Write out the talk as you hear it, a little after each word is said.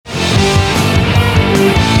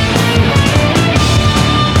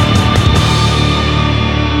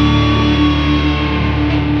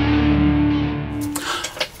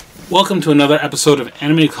Welcome to another episode of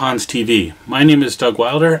AnimeCons TV. My name is Doug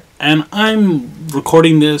Wilder, and I'm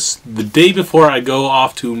recording this the day before I go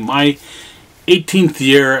off to my 18th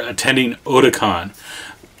year attending Otakon.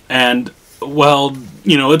 And, well,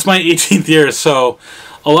 it's my 18th year, so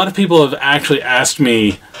a lot of people have actually asked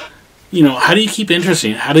me, how do you keep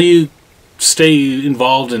interesting? How do you stay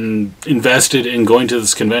involved and invested in going to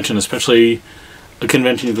this convention, especially a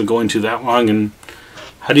convention you've been going to that long, and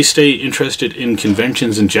how do you stay interested in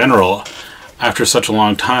conventions in general after such a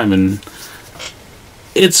long time? And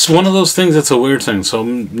it's one of those things that's a weird thing. So,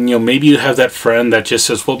 maybe you have that friend that just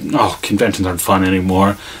says, well, conventions aren't fun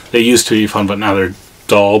anymore. They used to be fun, but now they're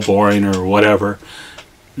dull, boring, or whatever.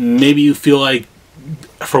 Maybe you feel like,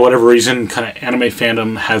 for whatever reason, kind of anime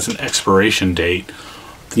fandom has an expiration date,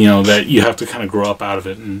 that you have to kind of grow up out of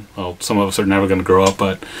it. And, well, some of us are never going to grow up,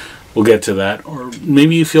 but we'll get to that. Or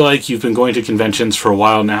maybe you feel like you've been going to conventions for a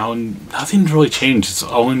while now and nothing's really changed. It's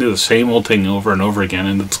only the same old thing over and over again,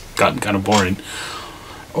 and it's gotten kind of boring.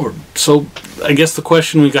 So I guess the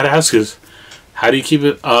question we got to ask is, how do you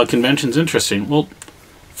keep conventions interesting? Well,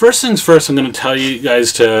 first things first, I'm going to tell you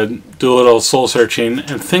guys to do a little soul searching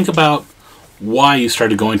and think about why you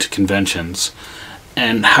started going to conventions.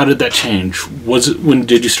 And how did that change?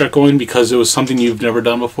 Did you start going because it was something you've never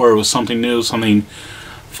done before? It was something new, something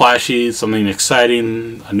flashy, something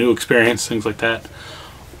exciting, a new experience, things like that?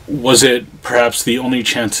 Was it perhaps the only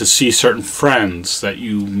chance to see certain friends that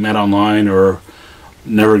you met online or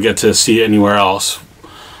never get to see anywhere else?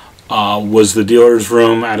 Was the dealer's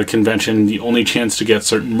room at a convention the only chance to get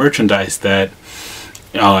certain merchandise that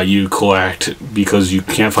you collect because you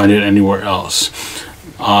can't find it anywhere else?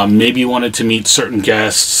 Maybe you wanted to meet certain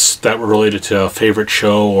guests that were related to a favorite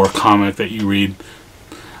show or comic that you read.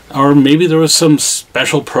 Or maybe there was some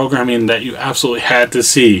special programming that you absolutely had to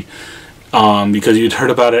see because you'd heard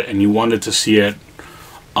about it and you wanted to see it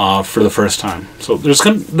for the first time. So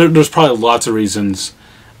there's probably lots of reasons.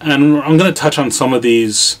 And I'm going to touch on some of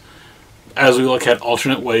these as we look at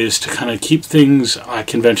alternate ways to kind of keep things at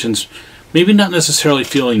conventions, maybe not necessarily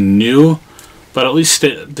feeling new, but at least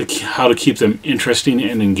how to keep them interesting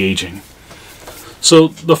and engaging. So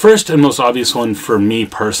the first and most obvious one for me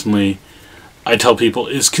personally, I tell people,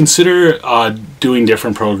 is consider doing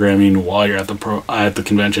different programming while you're at the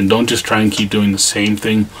convention. Don't just try and keep doing the same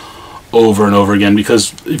thing over and over again,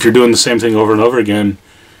 because if you're doing the same thing over and over again,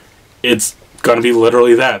 it's going to be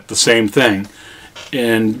literally the same thing.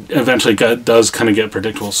 And eventually it does kind of get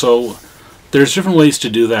predictable. So there's different ways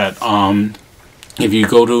to do that. If you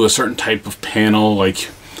go to a certain type of panel,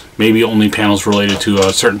 like maybe only panels related to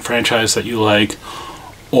a certain franchise that you like,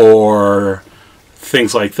 or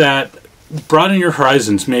things like that, broaden your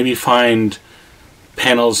horizons. Maybe find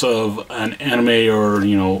panels of an anime or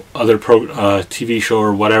other TV show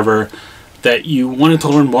or whatever that you wanted to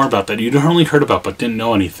learn more about, that you'd only heard about but didn't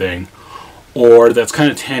know anything, or that's kind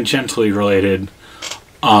of tangentially related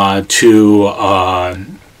to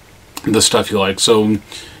the stuff you like. So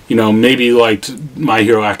maybe you liked My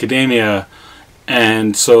Hero Academia,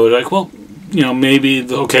 and so maybe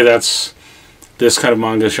that's this kind of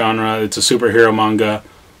manga genre. It's a superhero manga.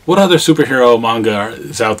 What other superhero manga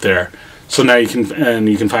is out there? So now you can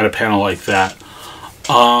find a panel like that.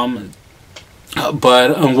 But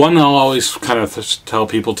one I'll always kind of tell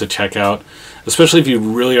people to check out, especially if you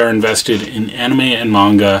really are invested in anime and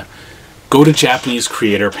manga, go to Japanese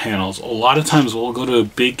creator panels. A lot of times we'll go to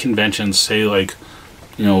big conventions, say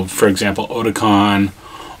for example, Otakon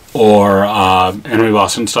or Anime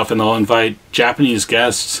Boston stuff, and they'll invite Japanese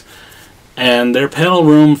guests. And their panel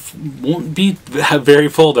room won't be very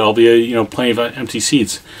full. There'll be plenty of empty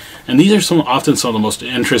seats. And these are often some of the most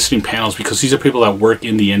interesting panels, because these are people that work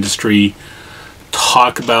in the industry,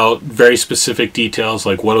 talk about very specific details,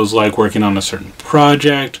 like what it was like working on a certain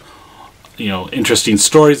project, interesting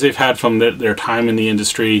stories they've had from their time in the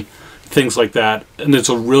industry, things like that. And it's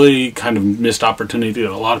a really kind of missed opportunity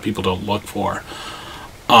that a lot of people don't look for.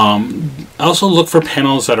 Also look for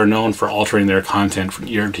panels that are known for altering their content from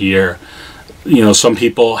year to year. Some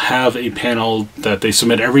people have a panel that they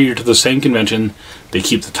submit every year to the same convention. They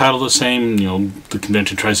keep the title the same. The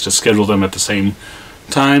convention tries to schedule them at the same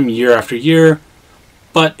time year after year,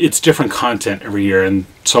 but it's different content every year. And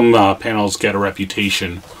some panels get a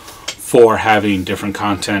reputation for having different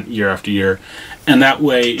content year after year. And that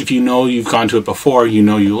way, if you've gone to it before,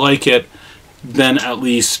 you like it, then at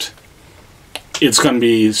least it's going to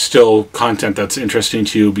be still content that's interesting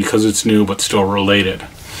to you because it's new but still related.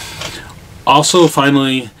 Also,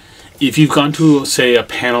 finally, if you've gone to, say, a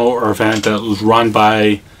panel or event that was run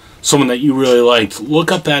by someone that you really liked,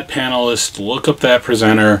 look up that panelist, look up that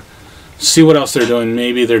presenter, see what else they're doing.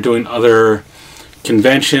 Maybe they're doing other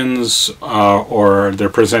conventions, or they're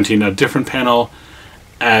presenting a different panel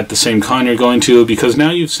at the same con you're going to, because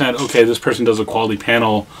now you've said, okay, this person does a quality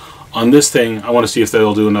panel on this thing, I want to see if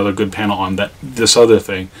they'll do another good panel on this other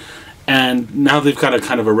thing. And now they've got a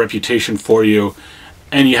kind of a reputation for you,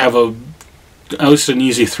 and you have at least an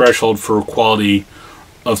easy threshold for quality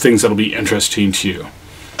of things that'll be interesting to you.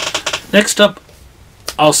 Next up,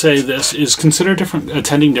 I'll say this is consider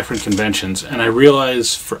attending different conventions. And I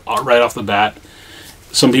realize right off the bat,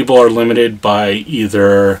 some people are limited by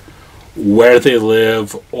either where they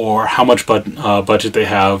live or how much budget they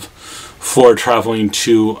have for traveling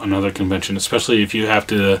to another convention, especially if you have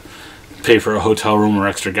to pay for a hotel room or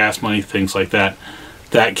extra gas money, things like that.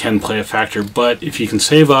 That can play a factor. But if you can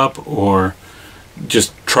save up or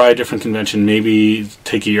just try a different convention, maybe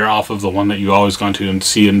take a year off of the one that you've always gone to and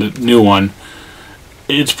see a new one,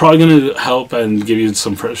 it's probably going to help and give you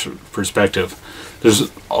some perspective.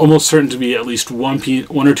 There's almost certain to be at least one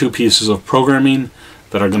or two pieces of programming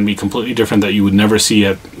that are going to be completely different that you would never see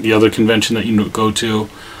at the other convention that you go to.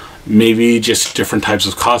 Maybe just different types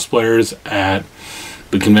of cosplayers at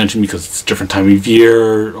the convention because it's a different time of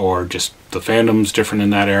year, or just the fandom's different in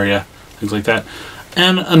that area, things like that.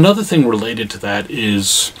 And another thing related to that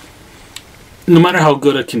is, no matter how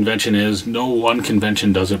good a convention is, no one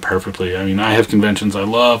convention does it perfectly. I mean, I have conventions I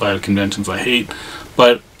love, I have conventions I hate,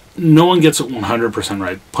 but no one gets it 100%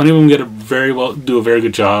 right. Plenty of them do a very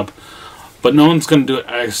good job, but no one's going to do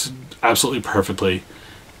it absolutely perfectly.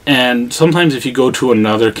 And sometimes if you go to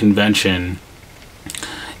another convention,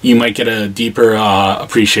 you might get a deeper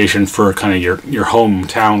appreciation for kind of your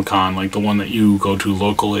hometown con, like the one that you go to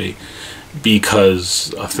locally,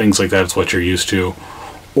 because of things like that. It's what you're used to.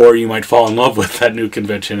 Or you might fall in love with that new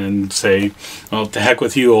convention and say, well, to heck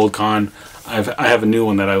with you, old con, I have a new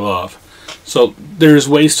one that I love. So there's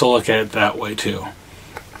ways to look at it that way too.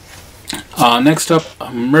 Next up,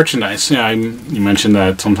 merchandise. Yeah, you mentioned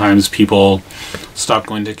that sometimes people stop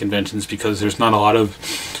going to conventions because there's not a lot of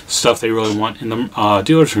stuff they really want in the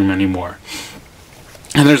dealer's room anymore.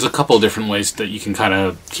 And there's a couple of different ways that you can kind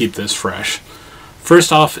of keep this fresh.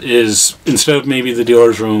 First off is, instead of maybe the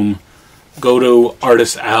dealer's room, go to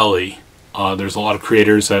Artist Alley. There's a lot of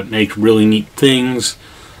creators that make really neat things.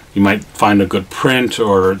 You might find a good print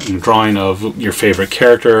or drawing of your favorite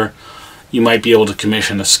character. You might be able to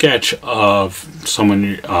commission a sketch of someone,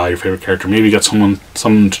 your favorite character. Maybe get someone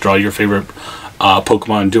to draw your favorite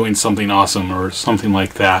Pokemon doing something awesome or something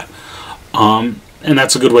like that. And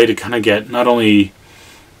that's a good way to kind of get not only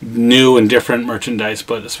new and different merchandise,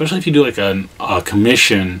 but especially if you do like a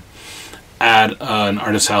commission at an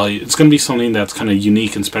Artist Alley, it's going to be something that's kind of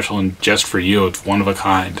unique and special and just for you. It's one of a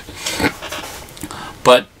kind.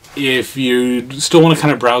 But if you still want to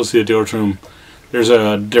kind of browse the dealer's room, there's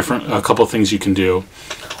a couple of things you can do.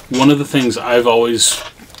 One of the things I've always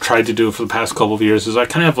tried to do for the past couple of years is I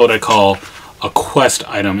kind of have what I call a quest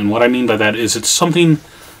item. And what I mean by that is it's something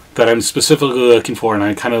that I'm specifically looking for, and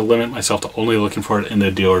I kind of limit myself to only looking for it in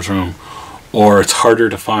the dealer's room. Or it's harder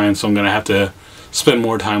to find, so I'm going to have to spend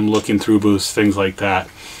more time looking through booths, things like that.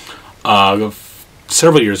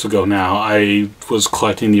 Several years ago now, I was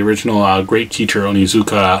collecting the original Great Teacher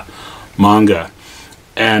Onizuka manga.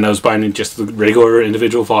 And I was buying just the regular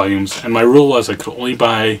individual volumes. And my rule was I could only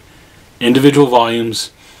buy individual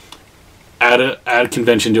volumes at a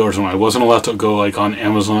convention dealer's room. I wasn't allowed to go like on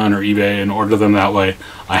Amazon or eBay and order them that way.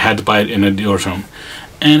 I had to buy it in a dealer's room.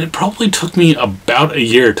 And it probably took me about a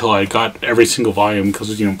year till I got every single volume,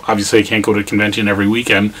 because obviously I can't go to a convention every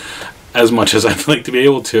weekend as much as I'd like to be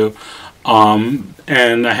able to.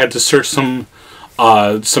 And I had to search some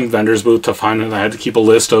vendor's booth to find it. I had to keep a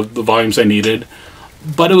list of the volumes I needed.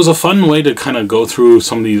 But it was a fun way to kind of go through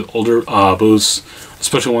some of these older booths,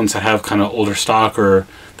 especially ones that have kind of older stock, or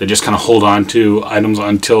they just kind of hold on to items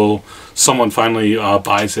until someone finally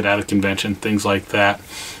buys it at a convention, things like that.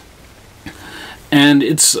 And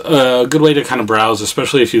it's a good way to kind of browse,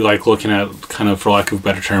 especially if you like looking at, kind of, for lack of a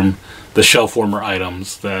better term, the shelf warmer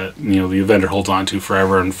items that the vendor holds on to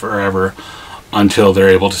forever and forever until they're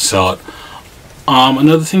able to sell it.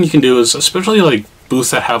 Another thing you can do is, especially like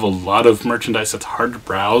booths that have a lot of merchandise that's hard to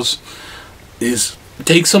browse, is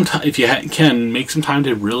take some time, if you can, make some time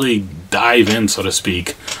to really dive in, so to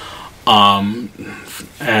speak. At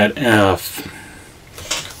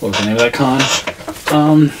what was the name of that con?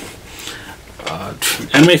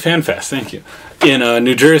 Anime Fan Fest, thank you. In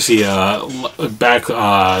New Jersey, back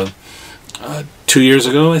 2 years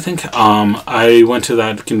ago, I think. I went to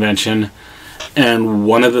that convention, and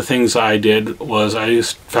one of the things I did was I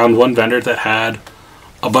found one vendor that had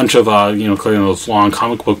a bunch of, clearly those long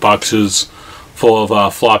comic book boxes full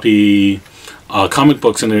of floppy comic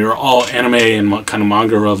books, and they were all anime and kind of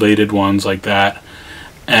manga related ones like that.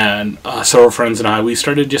 And several friends and I, we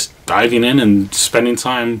started just diving in and spending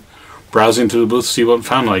time browsing through the booths to see what we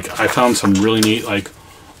found. Like, I found some really neat, like,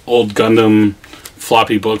 old Gundam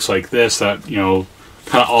floppy books like this that, you know,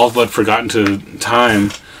 kind of all but forgotten to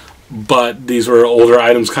time. But these were older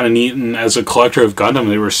items, kind of neat, and as a collector of Gundam,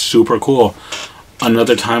 they were super cool.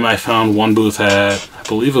 Another time I found one booth at, I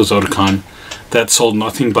believe it was Otakon, that sold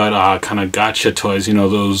nothing but kind of gotcha toys, you know,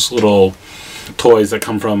 those little toys that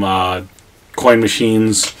come from coin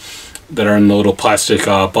machines that are in the little plastic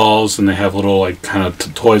balls, and they have little, like, kind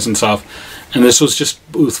of toys and stuff. And this was just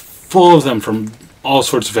a booth full of them from all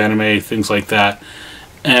sorts of anime, things like that.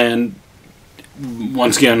 And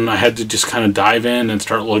once again, I had to just kind of dive in and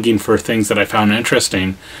start looking for things that I found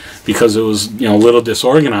interesting, because it was, you know, a little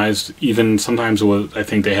disorganized. Even sometimes it was, I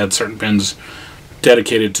think they had certain bins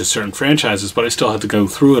dedicated to certain franchises, but I still had to go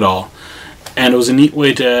through it all. And it was a neat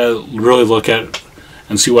way to really look at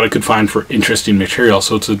and see what I could find for interesting material.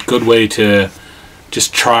 So it's a good way to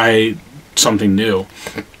just try something new.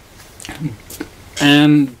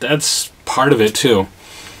 And that's part of it too.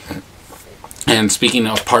 And speaking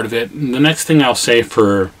of part of it, the next thing I'll say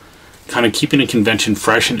for kind of keeping a convention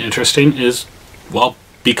fresh and interesting is, well,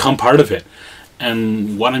 become part of it.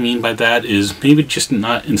 And what I mean by that is maybe just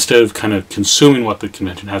not, instead of kind of consuming what the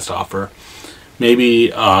convention has to offer,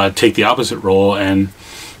 maybe take the opposite role and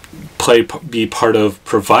be part of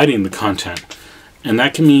providing the content. And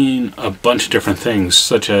that can mean a bunch of different things,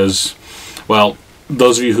 such as, well,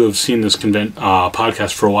 those of you who have seen this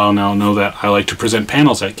podcast for a while now know that I like to present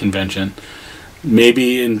panels at convention.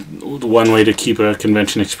 Maybe one way to keep a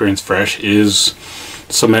convention experience fresh is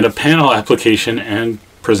submit a panel application and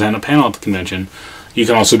present a panel at the convention. You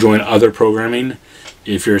can also join other programming.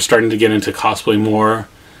 If you're starting to get into cosplay more,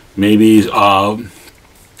 maybe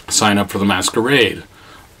sign up for the Masquerade.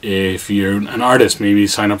 If you're an artist, maybe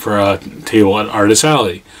sign up for a table at Artist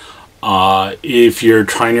Alley. If you're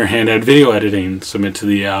trying your hand at video editing, submit to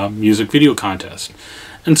the music video contest.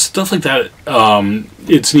 And stuff like that.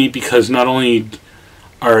 It's neat because not only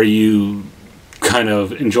are you kind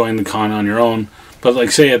of enjoying the con on your own, but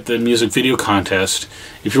like say at the music video contest,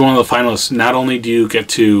 if you're one of the finalists, not only do you get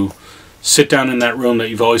to sit down in that room that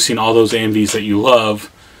you've always seen all those AMVs that you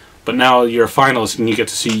love, but now you're a finalist and you get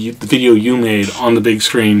to see the video you made on the big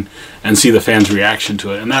screen and see the fans' reaction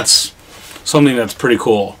to it. And that's something that's pretty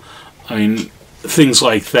cool. I mean, things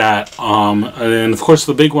like that. And then, of course,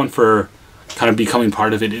 the big one for kind of becoming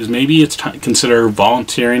part of it is maybe it's consider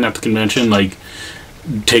volunteering at the convention. Like,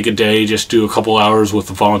 take a day, just do a couple hours with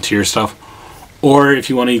the volunteer stuff. Or if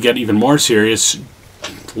you want to get even more serious,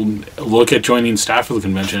 look at joining staff of the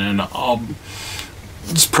convention. And I'll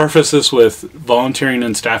just preface this with volunteering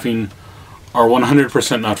and staffing are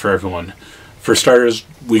 100% not for everyone. For starters,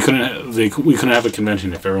 we couldn't have a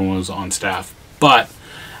convention if everyone was on staff. But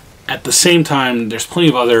at the same time, there's plenty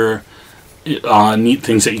of other neat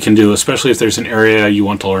things that you can do, especially if there's an area you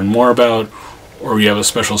want to learn more about, or you have a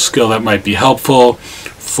special skill that might be helpful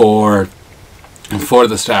for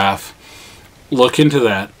the staff. Look into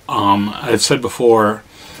that. I've said before,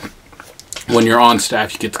 when you're on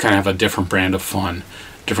staff, you get to kind of have a different brand of fun,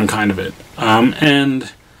 different kind of it.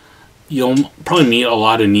 And you'll probably meet a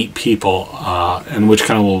lot of neat people, and which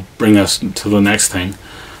kind of will bring us to the next thing,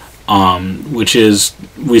 which is,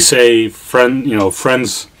 we say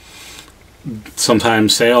friends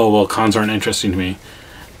sometimes say, oh, well, cons aren't interesting to me.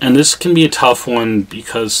 And this can be a tough one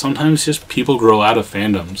because sometimes just people grow out of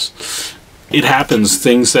fandoms. It happens.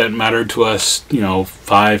 Things that mattered to us,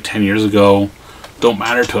 5-10 years ago don't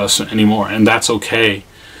matter to us anymore, and that's okay.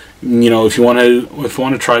 If you want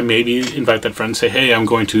to try, maybe invite that friend, say, hey, I'm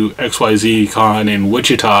going to XYZ Con in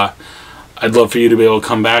Wichita. I'd love for you to be able to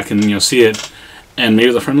come back and see it. And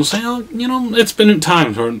maybe the friend will say, oh, it's been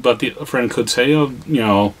time. But the friend could say,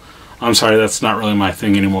 oh, I'm sorry, that's not really my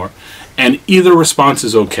thing anymore. And either response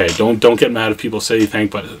is okay. Don't get mad if people say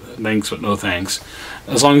thanks, but no thanks.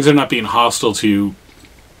 As long as they're not being hostile to you,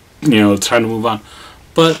 it's time to move on.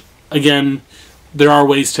 But again, there are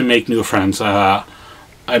ways to make new friends. I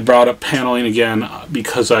brought up paneling again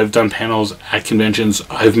because I've done panels at conventions.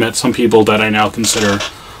 I've met some people that I now consider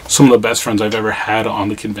some of the best friends I've ever had on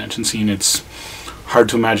the convention scene. It's hard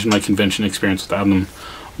to imagine my convention experience without them.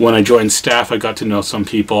 When I joined staff, I got to know some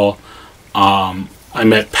people. I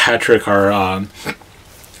met Patrick, our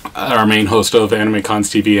main host of AnimeCons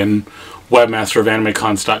TV and webmaster of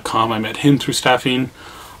AnimeCons.com. I met him through staffing.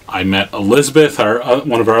 I met Elizabeth,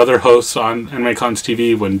 one of our other hosts on AnimeCons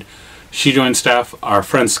TV, when she joined staff. Our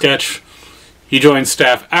friend Sketch, he joined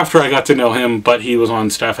staff after I got to know him, but he was on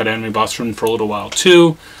staff at Anime Boston for a little while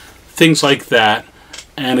too. things like that.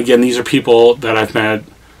 And again, these are people that I've met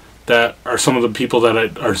that are some of the people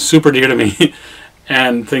that are super dear to me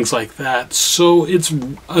and things like that. So it's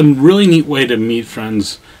a really neat way to meet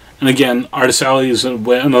friends. And again, Artist Alley is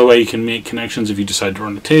another way you can make connections if you decide to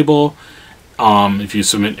run a table. If you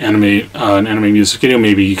submit an anime music video,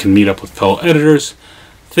 maybe you can meet up with fellow editors,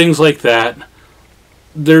 things like that.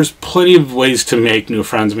 There's plenty of ways to make new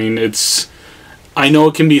friends. I mean, I know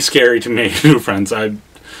it can be scary to make new friends.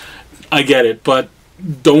 I get it, but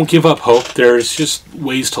don't give up hope. There's just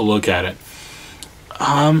ways to look at it.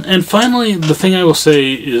 And finally, the thing I will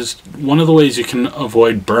say is one of the ways you can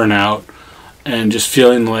avoid burnout and just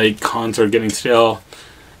feeling like cons are getting stale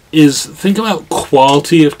is think about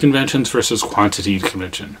quality of conventions versus quantity of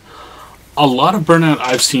convention. A lot of burnout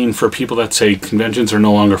I've seen for people that say conventions are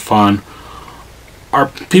no longer fun are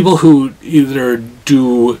people who either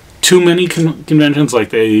do too many conventions, like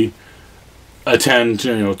they attend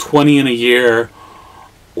 20 in a year,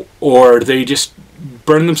 or they just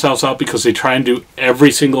burn themselves out because they try and do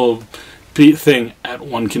every single thing at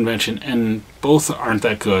one convention, and both aren't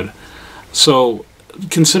that good. So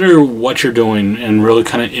consider what you're doing and really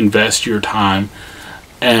kind of invest your time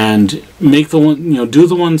and make do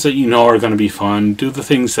the ones that you know are going to be fun. Do the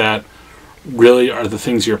things that really are the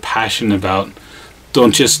things you're passionate about.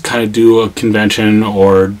 Don't just kind of do a convention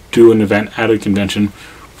or do an event at a convention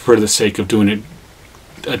for the sake of doing it.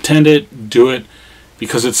 Attend it, do it,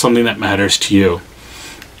 because it's something that matters to you.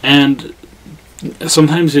 And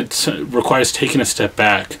sometimes it requires taking a step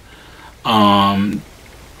back and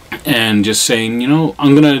just saying,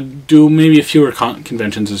 I'm going to do maybe a fewer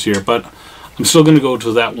conventions this year, but I'm still going to go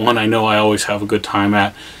to that one I know I always have a good time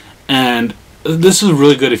at. And this is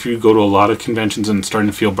really good if you go to a lot of conventions and starting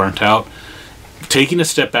to feel burnt out. Taking a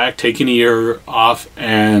step back, taking a year off,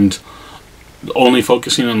 and only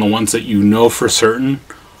focusing on the ones that you know for certain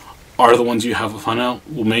are the ones you have fun at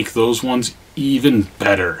will make those ones even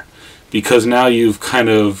better, because now you've kind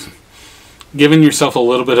of given yourself a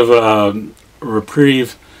little bit of a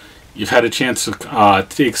reprieve. You've had a chance to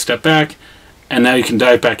take a step back, and now you can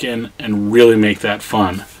dive back in and really make that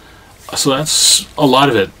fun. So that's a lot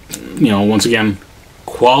of it. Once again,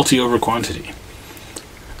 quality over quantity.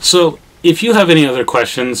 So if you have any other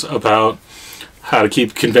questions about how to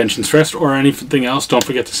keep conventions fresh or anything else, don't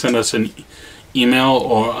forget to send us an email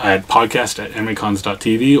or at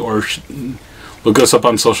podcast@animecons.tv, or look us up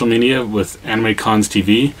on social media with AnimeCons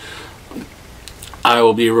TV. I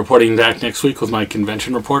will be reporting back next week with my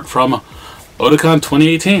convention report from Otakon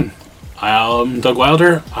 2018. I'm Doug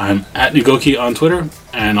Wilder. I'm at Nugoki on Twitter,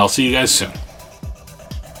 and I'll see you guys soon.